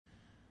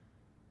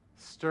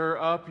Stir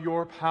up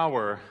your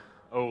power,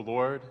 O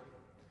Lord,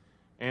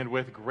 and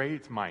with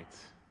great might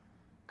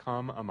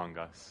come among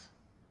us.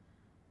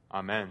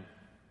 Amen.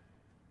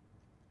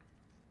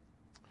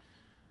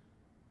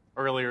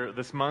 Earlier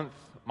this month,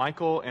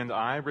 Michael and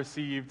I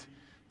received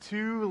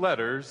 2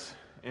 letters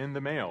in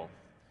the mail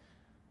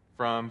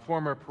from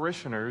former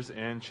parishioners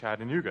in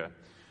Chattanooga.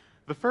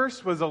 The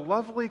first was a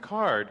lovely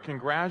card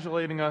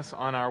congratulating us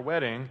on our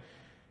wedding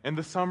in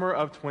the summer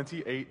of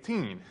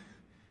 2018,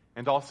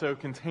 and also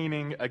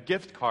containing a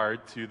gift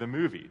card to the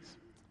movies.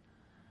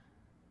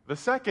 The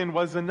second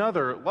was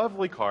another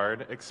lovely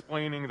card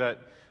explaining that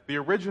the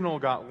original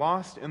got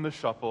lost in the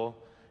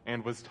shuffle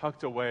and was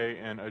tucked away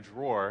in a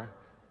drawer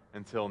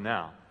until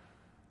now.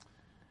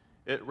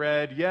 It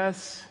read,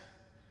 "Yes,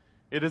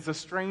 it is a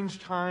strange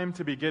time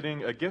to be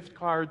getting a gift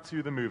card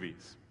to the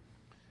movies.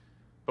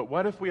 But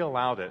what if we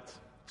allowed it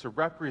to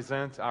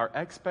represent our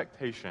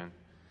expectation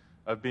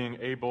of being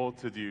able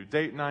to do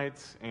date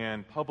nights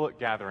and public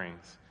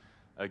gatherings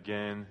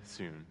again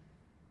soon?"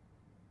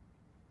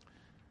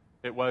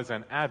 It was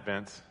an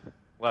Advent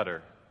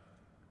letter.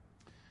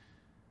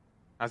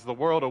 As the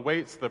world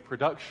awaits the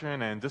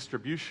production and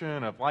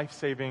distribution of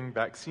life-saving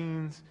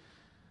vaccines,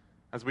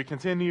 as we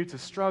continue to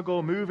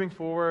struggle moving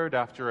forward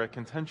after a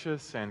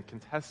contentious and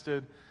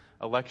contested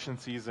election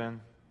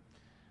season,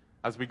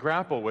 as we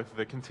grapple with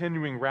the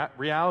continuing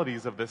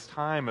realities of this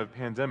time of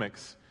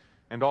pandemics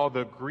and all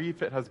the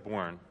grief it has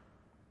borne,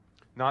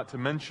 not to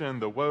mention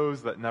the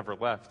woes that never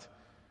left,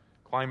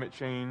 climate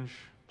change,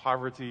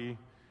 poverty,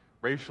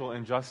 racial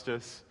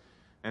injustice,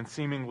 and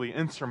seemingly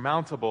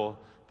insurmountable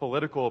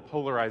political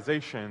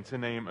polarization, to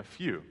name a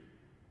few.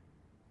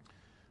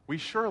 We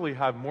surely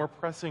have more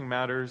pressing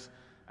matters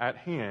at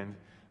hand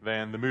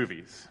than the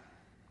movies.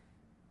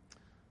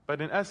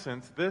 But in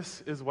essence,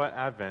 this is what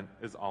Advent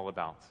is all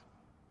about.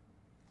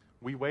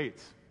 We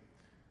wait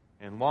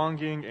in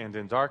longing and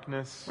in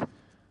darkness,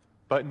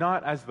 but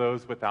not as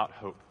those without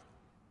hope.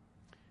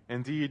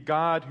 Indeed,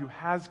 God, who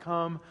has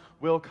come,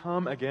 will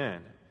come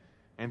again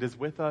and is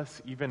with us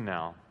even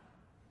now.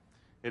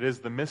 It is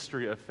the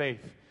mystery of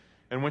faith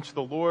in which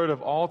the Lord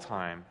of all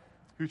time,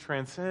 who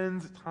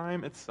transcends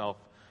time itself,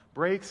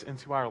 breaks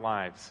into our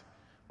lives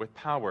with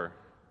power,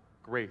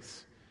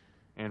 grace,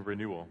 and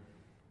renewal.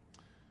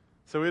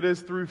 So it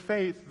is through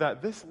faith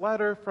that this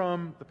letter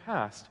from the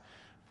past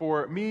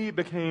for me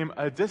became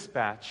a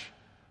dispatch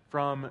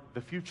from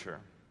the future.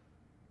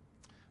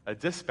 A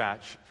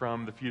dispatch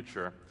from the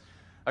future.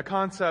 A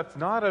concept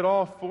not at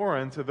all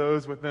foreign to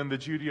those within the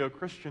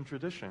Judeo-Christian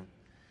tradition,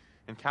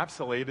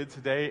 encapsulated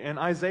today in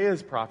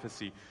Isaiah's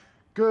prophecy.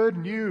 Good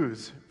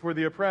news for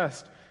the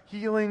oppressed,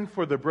 healing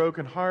for the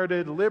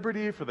brokenhearted,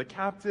 liberty for the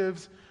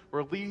captives,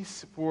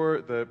 release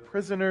for the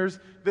prisoners.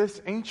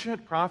 This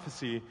ancient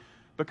prophecy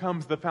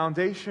becomes the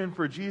foundation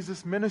for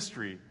Jesus'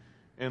 ministry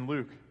in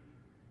Luke,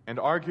 and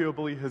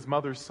arguably his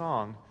mother's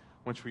song,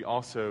 which we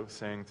also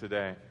sang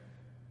today.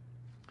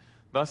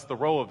 Thus, the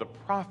role of the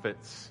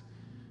prophets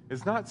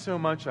is not so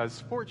much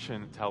as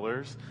fortune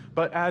tellers,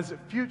 but as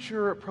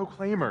future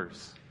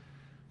proclaimers,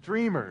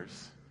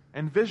 dreamers,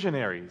 and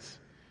visionaries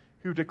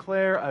who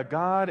declare a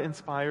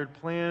God-inspired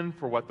plan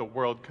for what the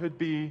world could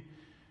be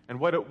and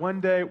what it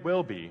one day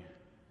will be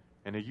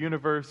in a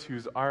universe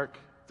whose arc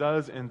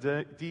does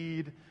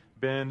indeed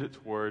bend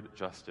toward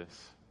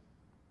justice.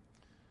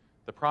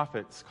 The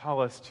prophets call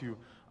us to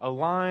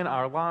align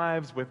our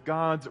lives with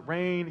God's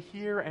reign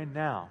here and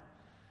now,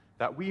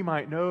 that we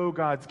might know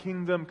God's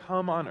kingdom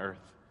come on earth,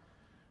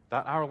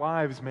 that our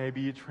lives may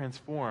be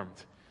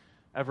transformed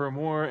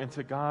evermore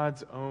into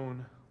God's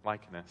own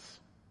likeness.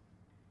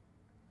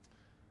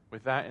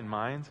 With that in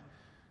mind,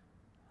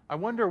 I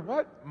wonder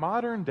what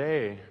modern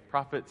day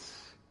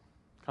prophets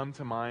come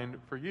to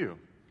mind for you.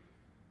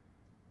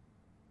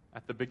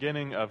 At the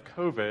beginning of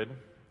COVID,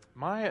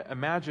 my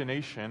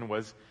imagination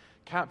was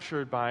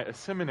captured by a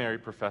seminary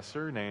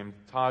professor named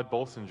Todd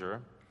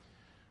Bolsinger,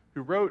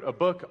 who wrote a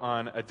book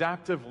on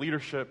adaptive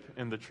leadership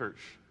in the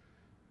church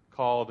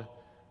called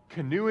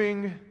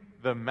Canoeing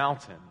the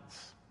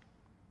Mountains.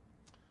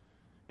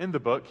 In the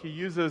book, he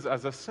uses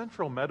as a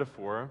central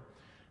metaphor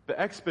the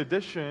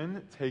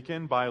expedition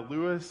taken by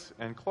Lewis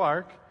and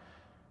Clark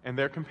and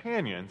their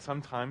companion,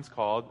 sometimes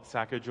called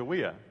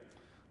Sacagawea,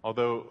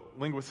 although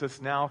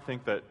linguists now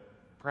think that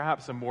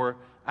perhaps a more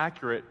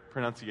accurate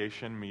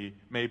pronunciation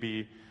may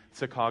be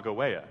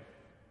Sacagawea.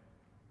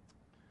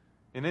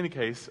 In any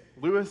case,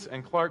 Lewis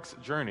and Clark's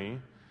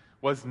journey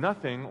was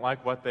nothing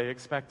like what they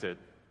expected.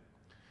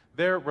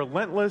 Their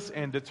relentless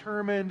and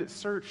determined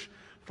search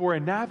for a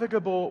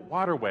navigable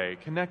waterway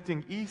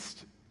connecting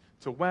east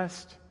to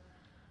west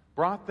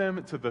brought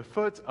them to the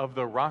foot of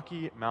the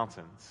Rocky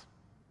Mountains.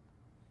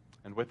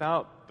 And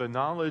without the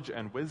knowledge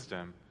and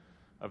wisdom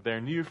of their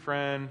new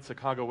friend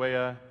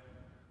Sacagawea,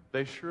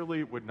 they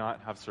surely would not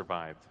have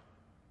survived.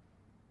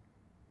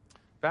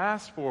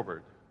 Fast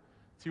forward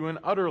to an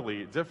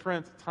utterly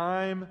different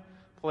time,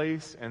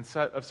 place, and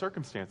set of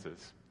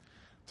circumstances.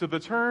 To the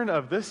turn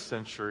of this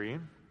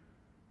century,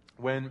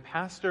 when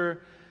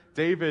Pastor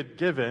David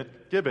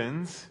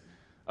Gibbons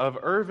of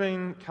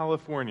Irvine,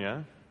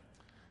 California,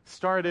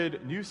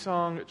 started New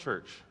Song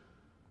Church,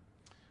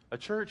 a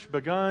church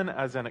begun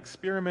as an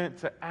experiment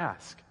to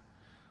ask,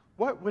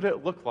 what would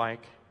it look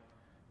like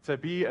to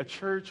be a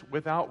church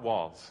without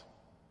walls,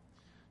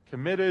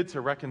 committed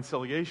to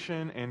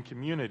reconciliation and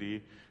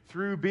community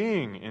through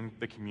being in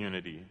the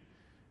community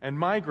and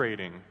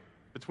migrating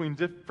between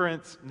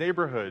different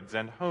neighborhoods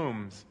and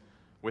homes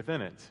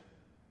within it?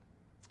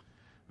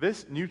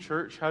 This new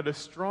church had a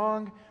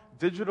strong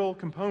digital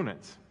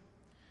component,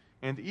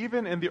 and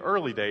even in the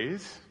early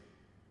days,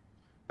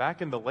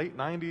 back in the late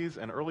 90s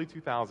and early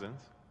 2000s,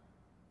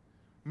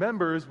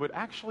 members would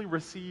actually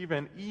receive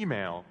an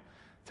email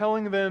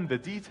telling them the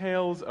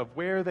details of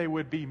where they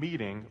would be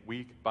meeting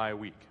week by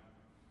week.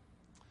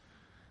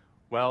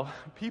 Well,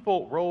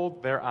 people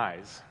rolled their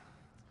eyes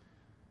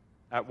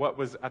at what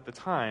was at the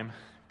time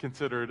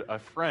considered a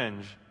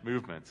fringe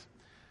movement.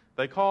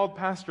 They called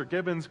Pastor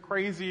Gibbons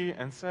crazy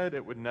and said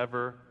it would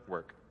never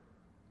work.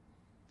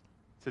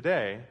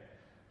 Today,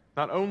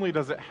 not only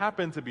does it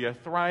happen to be a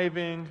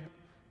thriving,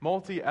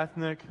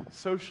 multi-ethnic,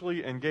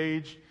 socially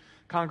engaged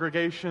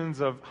congregations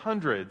of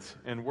hundreds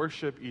in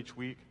worship each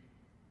week,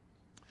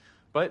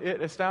 but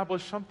it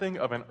established something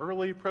of an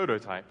early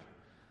prototype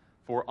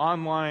for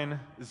online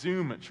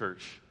Zoom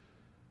church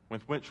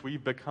with which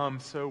we've become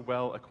so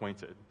well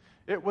acquainted.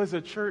 It was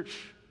a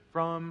church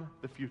from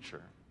the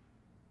future.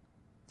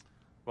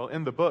 Well,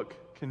 in the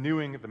book,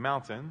 Canoeing the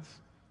Mountains,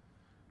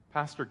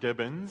 Pastor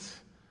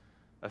Gibbons,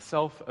 a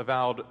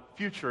self-avowed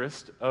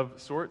futurist of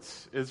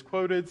sorts, is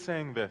quoted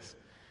saying this.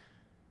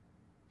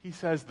 He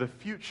says, "The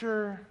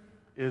future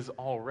is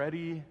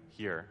already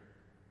here.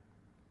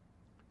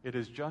 It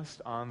is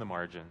just on the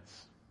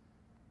margins."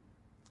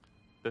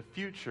 The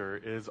future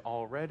is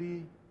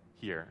already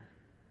here.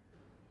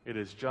 It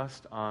is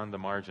just on the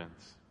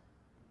margins.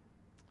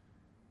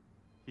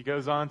 He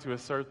goes on to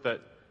assert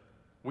that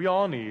we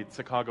all need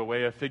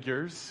Sacagawea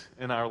figures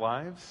in our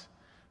lives,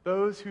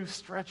 those who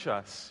stretch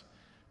us,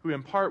 who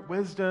impart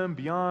wisdom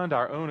beyond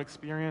our own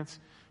experience,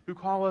 who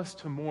call us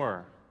to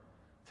more,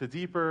 to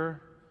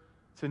deeper,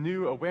 to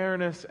new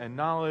awareness and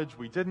knowledge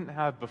we didn't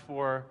have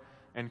before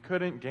and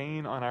couldn't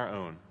gain on our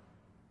own.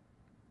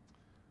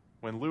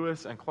 When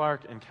Lewis and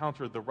Clark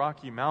encountered the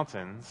Rocky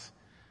Mountains,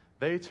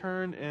 they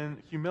turned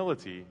in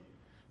humility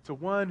to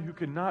one who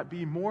could not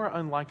be more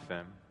unlike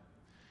them,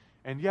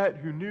 and yet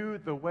who knew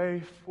the way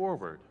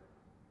forward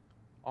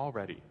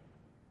already.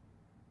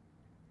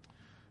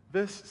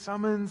 This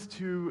summons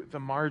to the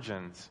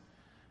margins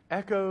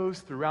echoes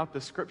throughout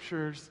the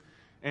Scriptures,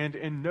 and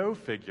in no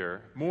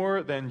figure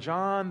more than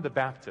John the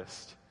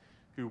Baptist,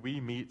 who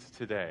we meet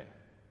today,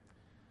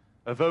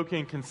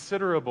 evoking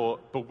considerable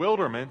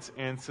bewilderment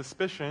and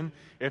suspicion,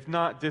 if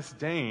not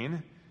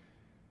disdain,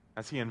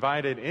 as he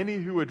invited any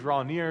who would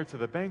draw near to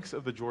the banks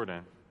of the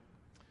Jordan.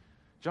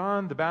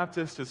 John the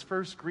Baptist is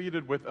first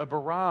greeted with a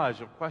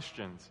barrage of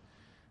questions,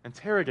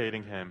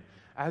 interrogating him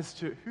as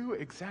to who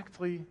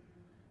exactly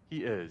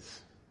he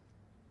is,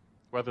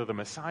 whether the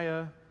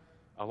Messiah,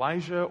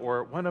 Elijah,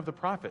 or one of the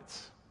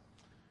prophets.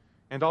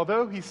 And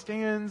although he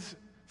stands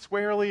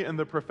squarely in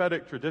the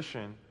prophetic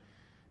tradition,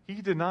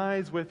 he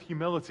denies with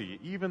humility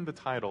even the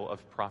title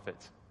of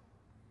prophet.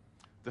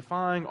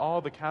 Defying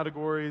all the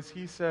categories,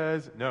 he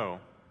says, "No,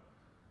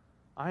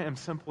 I am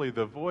simply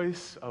the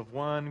voice of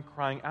one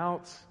crying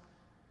out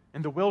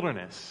in the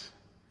wilderness,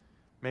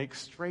 make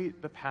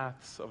straight the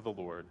paths of the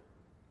Lord."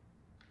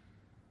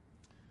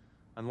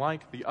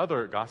 Unlike the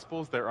other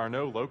Gospels, there are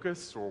no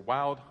locusts or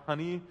wild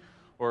honey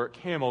or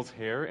camel's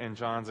hair in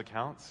John's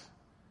accounts.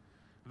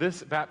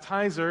 This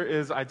baptizer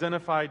is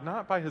identified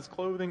not by his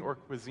clothing or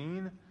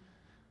cuisine,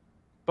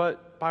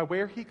 but by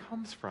where he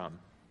comes from.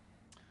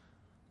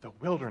 The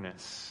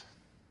wilderness.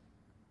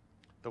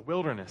 The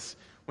wilderness,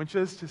 which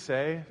is to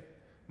say,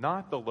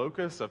 not the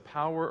locus of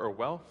power or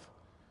wealth,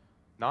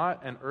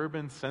 not an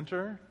urban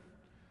center,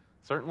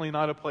 certainly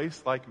not a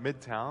place like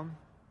Midtown.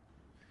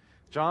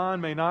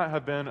 John may not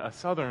have been a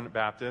Southern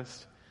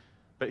Baptist,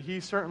 but he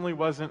certainly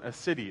wasn't a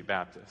city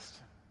Baptist.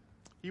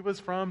 He was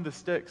from the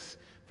sticks,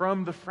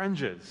 from the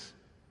fringes,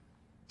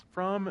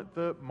 from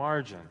the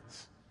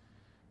margins,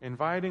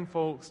 inviting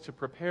folks to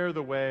prepare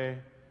the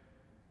way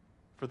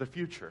for the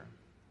future,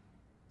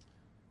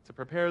 to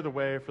prepare the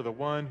way for the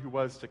one who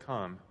was to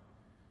come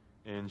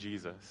in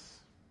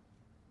Jesus.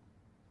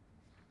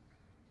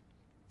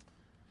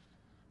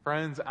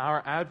 Friends,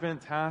 our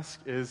Advent task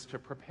is to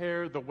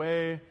prepare the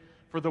way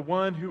for the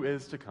one who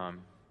is to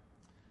come,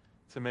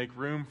 to make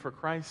room for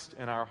Christ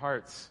in our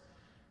hearts,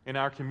 in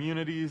our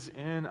communities,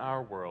 in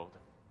our world.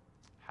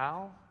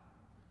 How?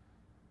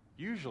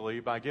 Usually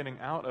by getting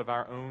out of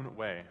our own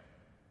way.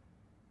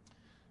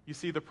 You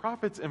see, the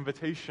prophet's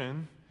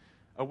invitation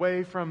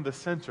away from the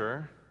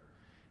center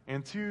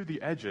and to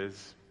the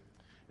edges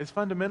is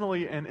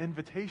fundamentally an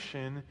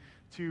invitation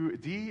to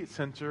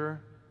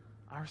de-center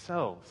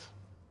ourselves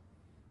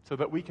so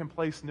that we can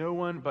place no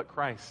one but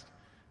Christ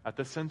at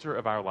the center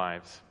of our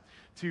lives,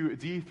 to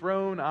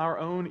dethrone our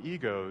own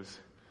egos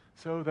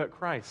so that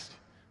Christ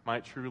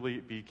might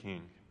truly be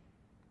king.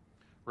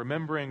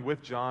 remembering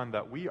with John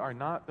that we are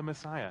not the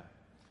Messiah,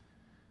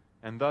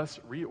 and thus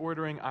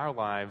reordering our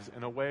lives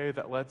in a way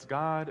that lets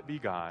God be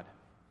God,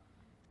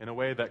 in a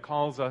way that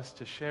calls us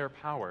to share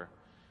power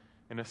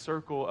in a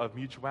circle of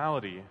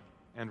mutuality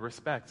and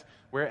respect,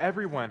 where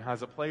everyone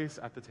has a place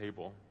at the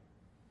table.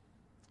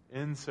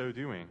 In so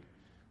doing,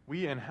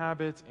 we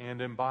inhabit and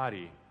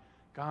embody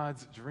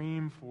God's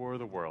dream for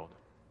the world.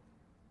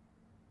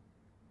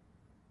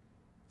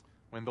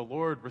 When the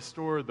Lord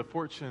restored the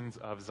fortunes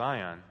of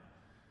Zion,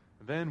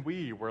 then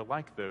we were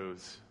like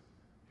those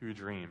who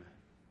dream.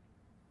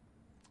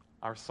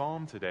 Our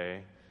psalm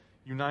today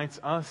unites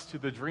us to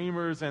the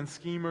dreamers and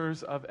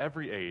schemers of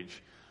every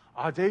age,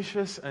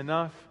 audacious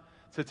enough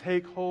to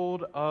take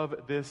hold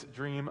of this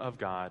dream of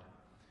God,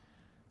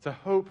 to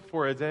hope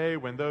for a day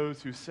when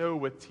those who sow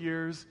with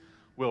tears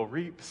will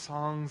reap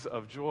songs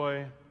of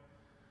joy.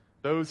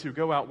 Those who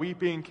go out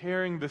weeping,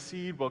 carrying the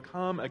seed, will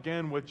come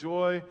again with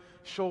joy,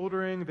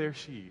 shouldering their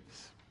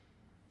sheaves.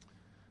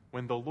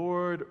 When the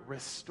Lord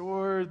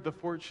restored the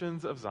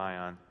fortunes of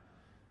Zion,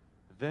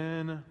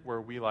 then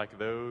were we like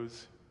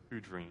those who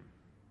dream.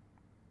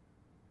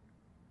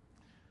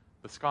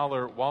 The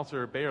scholar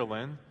Walter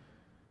Bayerlin,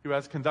 who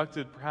has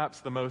conducted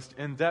perhaps the most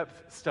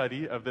in-depth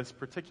study of this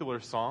particular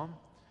psalm,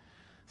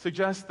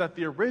 suggests that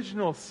the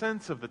original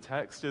sense of the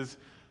text is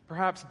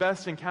perhaps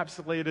best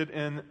encapsulated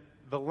in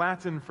the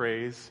Latin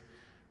phrase,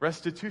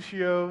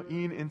 restitutio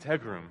in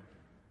integrum,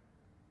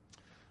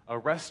 a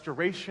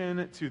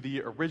restoration to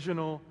the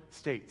original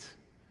state,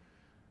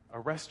 a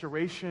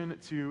restoration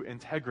to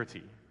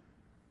integrity,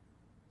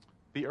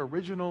 the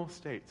original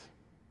state,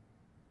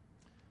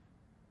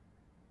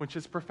 which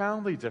is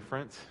profoundly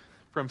different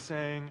from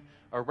saying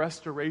a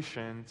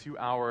restoration to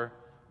our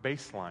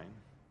baseline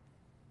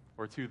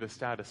or to the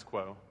status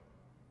quo.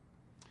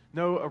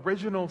 No,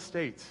 original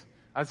state,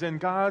 as in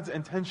God's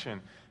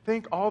intention.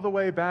 Think all the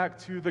way back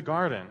to the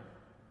garden.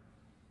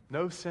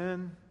 No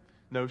sin,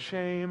 no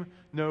shame,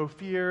 no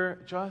fear,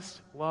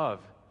 just love.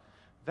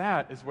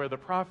 That is where the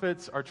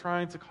prophets are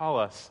trying to call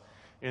us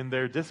in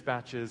their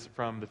dispatches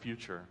from the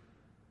future.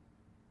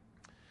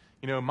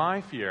 You know, my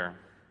fear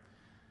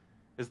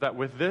is that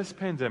with this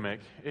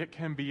pandemic, it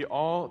can be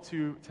all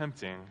too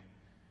tempting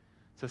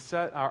to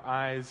set our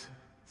eyes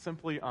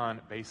simply on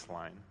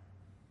baseline,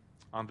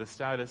 on the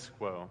status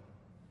quo.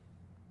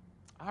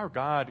 Our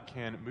God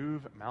can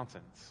move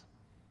mountains.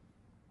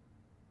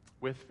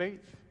 With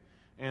faith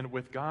and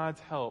with God's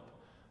help,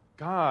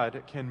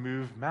 God can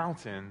move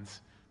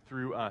mountains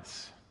through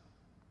us.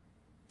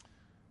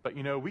 But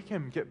you know, we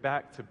can get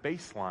back to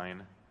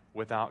baseline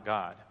without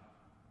God.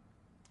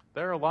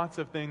 There are lots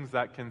of things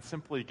that can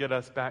simply get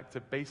us back to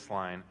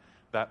baseline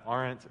that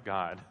aren't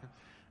God,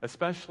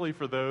 especially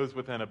for those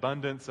with an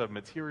abundance of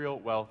material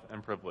wealth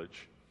and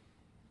privilege.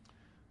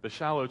 The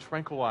shallow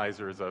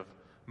tranquilizers of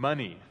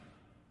money,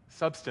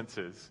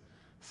 substances,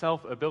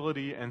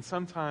 self-ability, and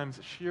sometimes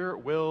sheer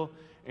will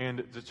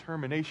and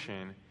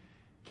determination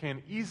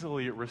can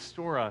easily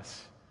restore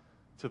us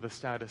to the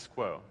status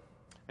quo.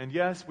 And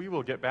yes, we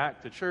will get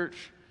back to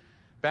church,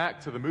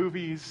 back to the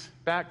movies,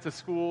 back to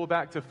school,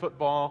 back to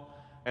football,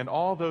 and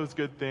all those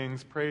good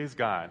things, praise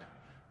God.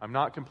 I'm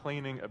not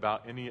complaining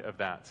about any of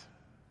that.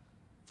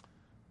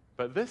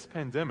 But this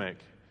pandemic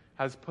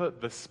has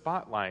put the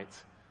spotlight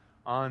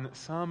on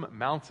some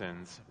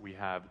mountains we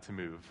have to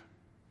move.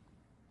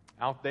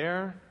 Out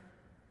there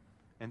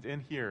and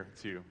in here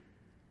too.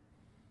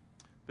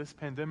 This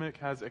pandemic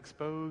has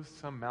exposed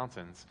some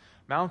mountains.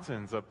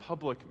 Mountains of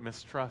public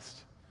mistrust.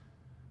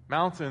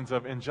 Mountains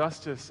of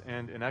injustice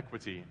and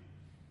inequity.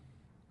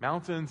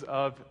 Mountains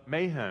of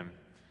mayhem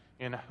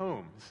in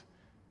homes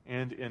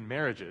and in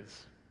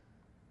marriages.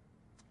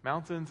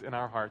 Mountains in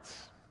our hearts.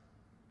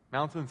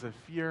 Mountains of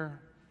fear.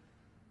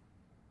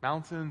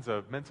 Mountains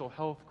of mental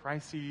health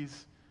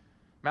crises.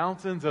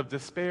 Mountains of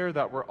despair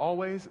that were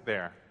always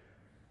there.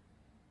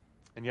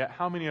 And yet,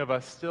 how many of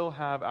us still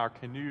have our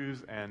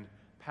canoes and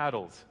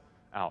paddles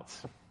out?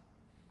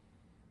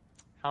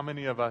 How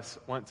many of us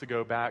want to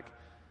go back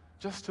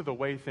just to the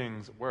way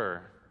things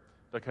were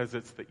because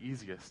it's the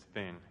easiest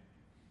thing?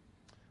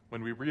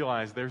 When we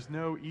realize there's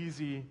no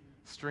easy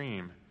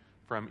stream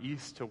from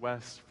east to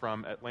west,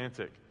 from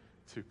Atlantic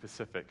to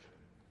Pacific,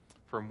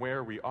 from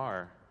where we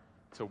are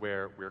to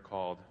where we're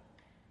called.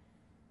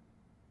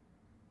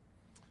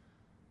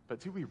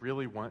 But do we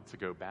really want to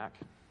go back?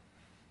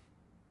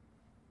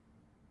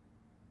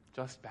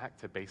 Just back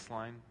to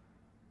baseline?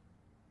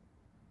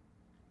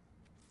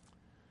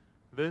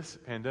 This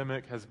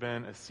pandemic has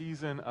been a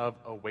season of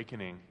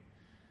awakening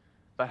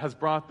that has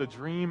brought the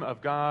dream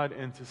of God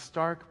into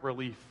stark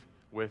relief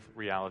with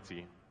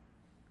reality.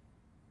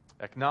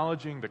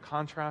 Acknowledging the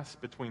contrast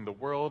between the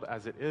world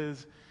as it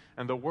is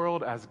and the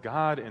world as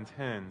God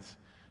intends,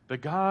 the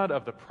God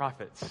of the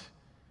prophets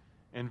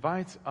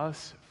invites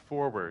us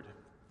forward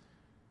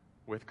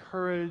with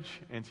courage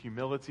and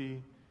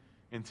humility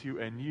into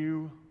a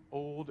new,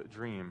 old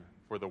dream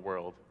for the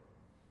world.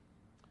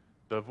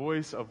 The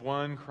voice of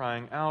one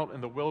crying out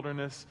in the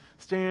wilderness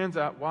stands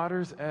at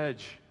water's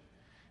edge,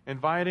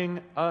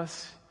 inviting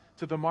us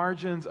to the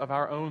margins of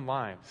our own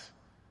lives,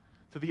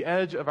 to the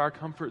edge of our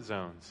comfort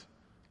zones,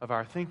 of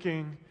our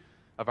thinking,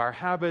 of our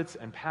habits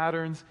and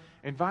patterns,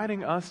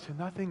 inviting us to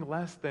nothing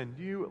less than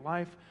new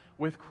life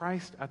with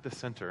Christ at the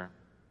center.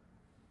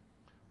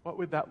 What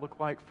would that look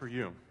like for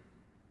you?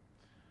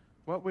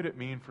 What would it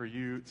mean for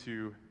you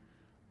to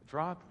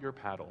drop your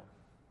paddle,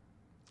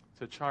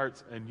 to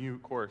chart a new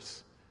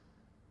course,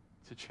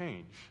 to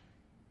change,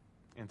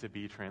 and to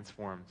be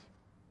transformed?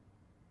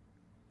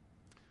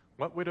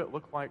 What would it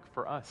look like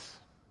for us?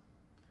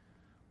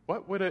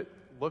 What would it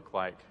look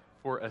like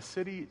for a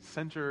city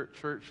center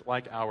church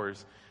like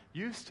ours,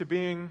 used to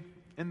being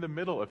in the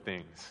middle of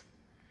things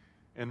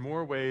in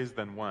more ways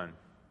than one?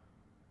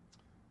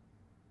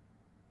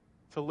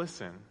 To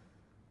listen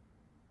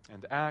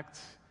and act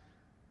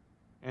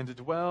and to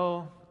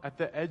dwell at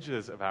the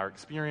edges of our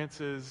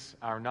experiences,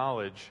 our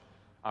knowledge,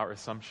 our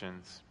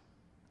assumptions.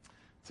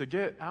 To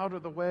get out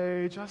of the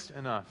way just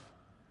enough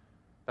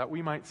that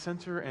we might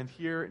center and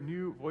hear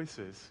new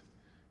voices,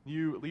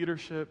 new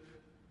leadership,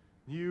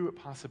 new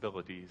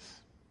possibilities,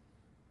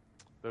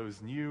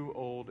 those new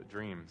old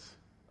dreams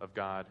of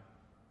God.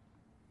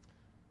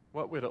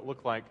 What would it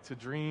look like to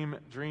dream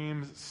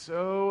dreams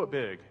so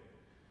big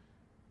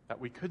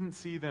that we couldn't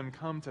see them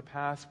come to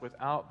pass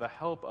without the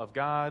help of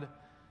God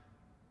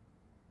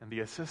and the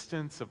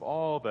assistance of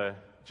all the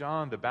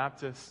John the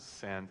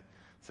Baptists and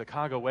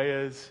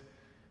Sacagaweas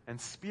and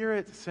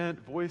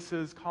Spirit-sent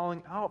voices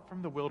calling out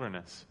from the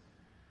wilderness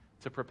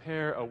to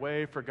prepare a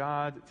way for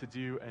God to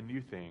do a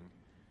new thing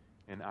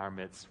in our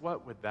midst?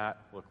 What would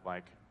that look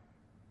like?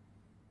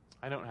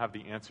 I don't have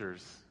the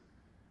answers,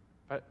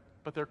 but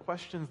they're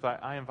questions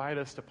that I invite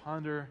us to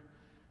ponder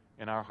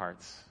in our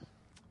hearts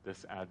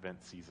this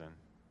Advent season.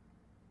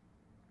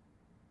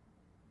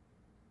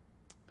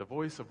 The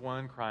voice of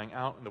one crying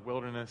out in the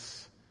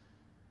wilderness,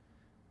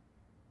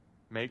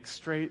 "Make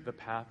straight the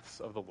paths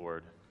of the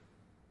Lord.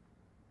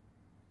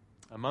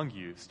 Among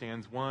you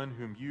stands one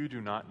whom you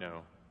do not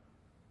know.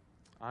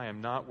 I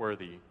am not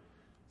worthy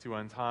to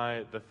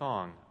untie the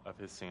thong of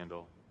his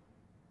sandal."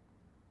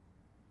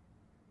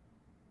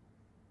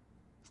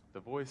 The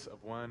voice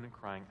of one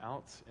crying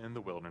out in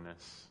the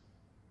wilderness.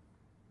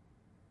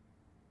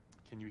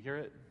 Can you hear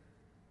it?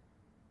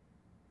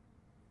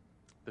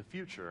 The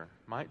future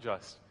might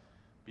just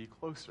be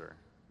closer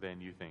than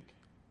you think.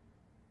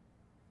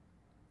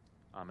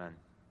 Amen.